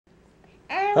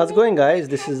How's it going, guys?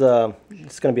 This is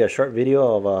it's gonna be a short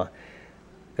video of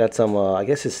got some I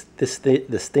guess this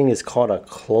thing is called a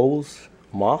clothes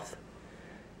moth.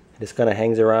 It just kind of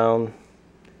hangs around.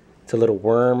 It's a little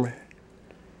worm.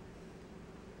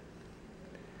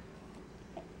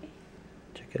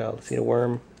 Check it out. See the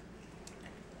worm?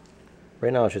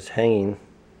 Right now it's just hanging.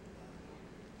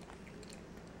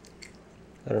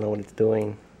 I don't know what it's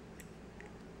doing.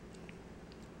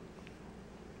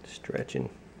 Stretching.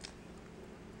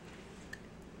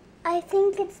 I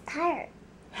think it's tired.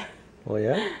 Oh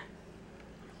yeah?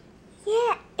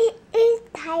 Yeah, it is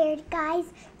tired, guys.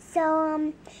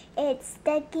 So it's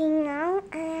sticking out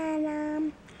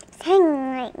and it's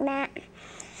hanging like that.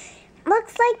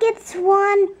 Looks like it's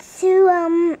want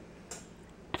to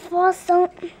fall. So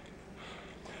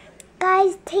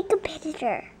guys, take a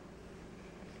picture.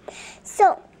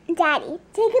 So Daddy,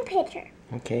 take a picture.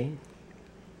 Okay.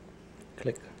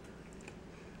 Click.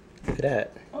 Look at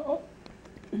that. Uh-oh.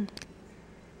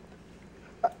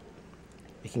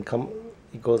 It can come,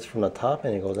 it goes from the top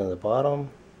and it goes on the bottom.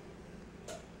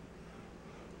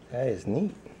 That is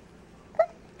neat. I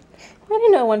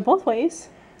didn't know it went both ways.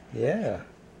 Yeah.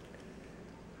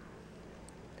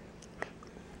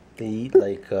 They eat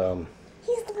like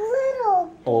He's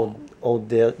little. old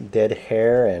dead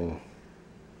hair and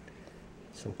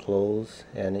some clothes,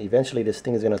 and eventually this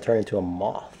thing is gonna turn into a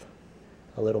moth,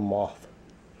 a little moth.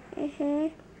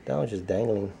 Mhm. That one's just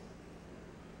dangling.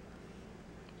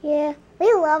 Yeah,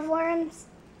 we love worms.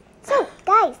 So,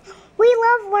 guys, we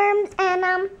love worms, and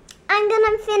I'm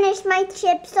gonna finish my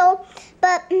chip. So,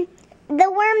 but the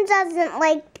worm doesn't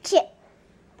like chip.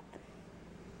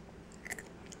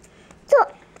 So,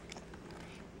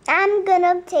 I'm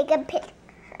gonna take a picture.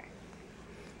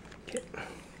 Okay.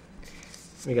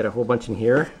 We got a whole bunch in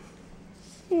here.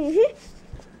 Mhm.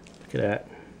 Look at that.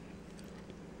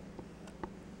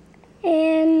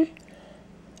 And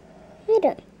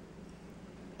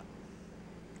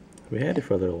We had it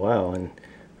for a little while, and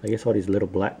I guess all these little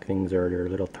black things are their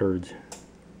little turds.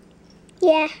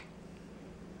 yeah,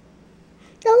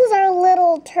 those are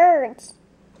little turds.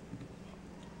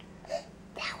 That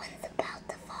one's about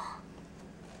to fall.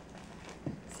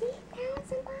 See, that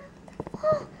one's about to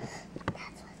fall.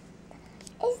 That's what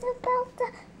is about to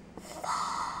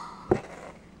fall.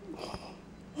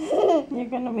 You're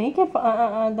gonna make it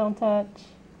fall. Don't touch.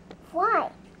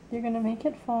 Why? You're gonna make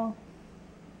it fall.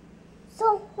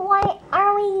 So why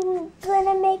are we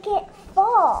gonna make it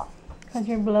fall? Because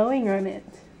you're blowing on it.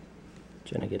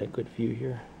 Trying to get a good view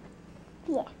here.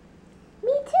 Yeah,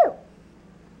 me too.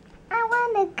 I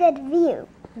want a good view.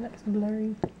 It looks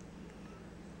blurry.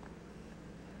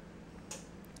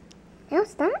 Now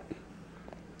stop.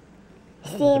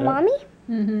 See, Mommy?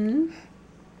 Mm-hmm.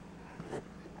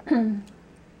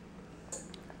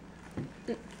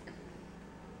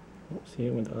 See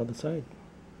it went the other side.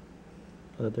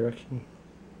 Other direction.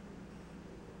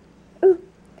 Ooh,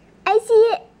 I see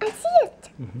it. I see it.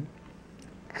 Mm-hmm.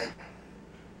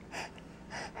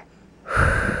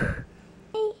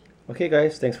 Okay,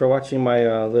 guys, thanks for watching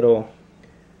my little,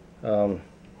 I don't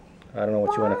know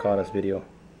what you want to call this video.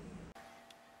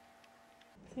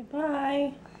 Say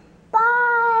bye.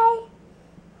 Bye.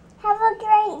 Have a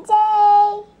great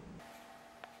day.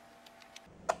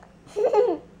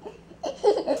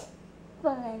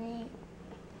 Funny.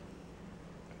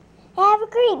 Have a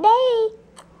great day.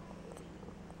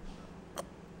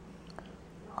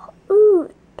 Ooh,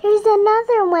 there's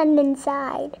another one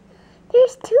inside.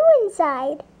 There's two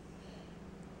inside.